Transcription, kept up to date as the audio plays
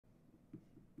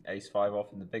Ace-5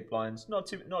 off in the big blinds. Not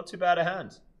too bad a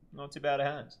hand. Not too bad a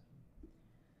hand.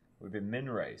 We've been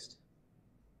min-raised.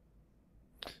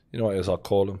 You know what it is? I'll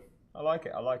call him. I like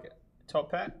it. I like it. Top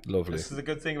pair. Lovely. This is a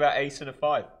good thing about ace and a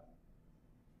 5.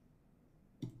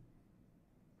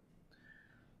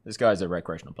 This guy's a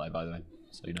recreational play, by the way.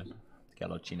 So you know.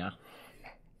 Galocina.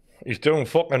 He's doing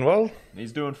fucking well.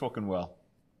 He's doing fucking well.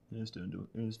 He's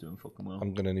doing fucking well.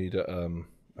 I'm gonna need a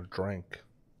drink.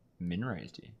 Min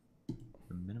raised you.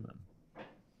 Minimum.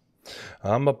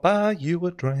 I'ma buy you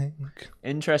a drink.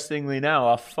 Interestingly now,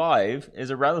 our 5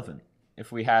 is irrelevant.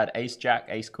 If we had ace jack,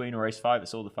 ace queen, or ace 5,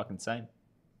 it's all the fucking same.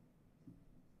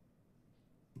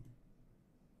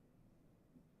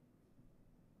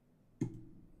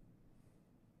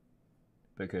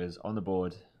 Because on the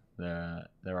board, there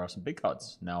are some big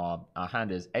cards. Now our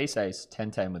hand is ace ace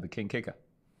 10-10 with the king kicker,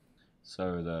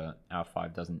 so our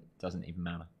 5 doesn't even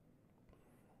matter.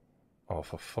 Oh,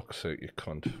 for fuck's sake, you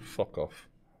cunt! Fuck off.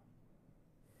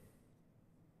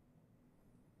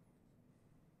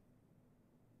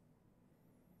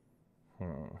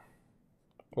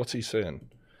 What's he saying?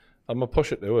 I'm gonna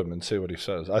push it to him and see what he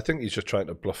says. I think he's just trying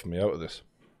to bluff me out of this.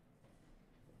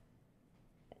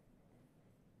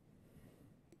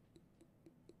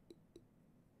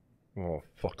 Oh,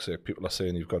 fuck's sake, people are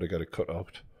saying you've got to get it cut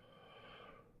out.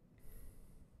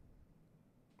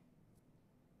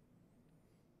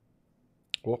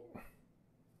 What?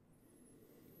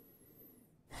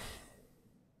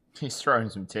 He's throwing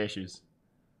some tissues.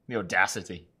 The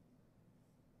audacity.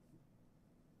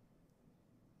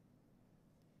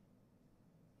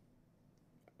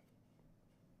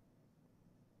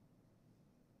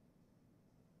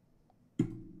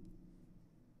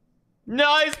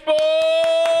 Nice boys!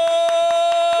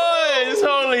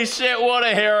 Holy shit, what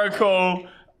a hero call.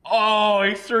 Oh,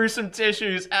 he threw some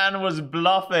tissues and was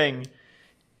bluffing.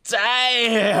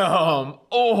 Damn!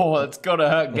 Oh, that's gotta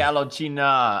hurt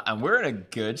Galocina. And we're in a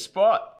good spot.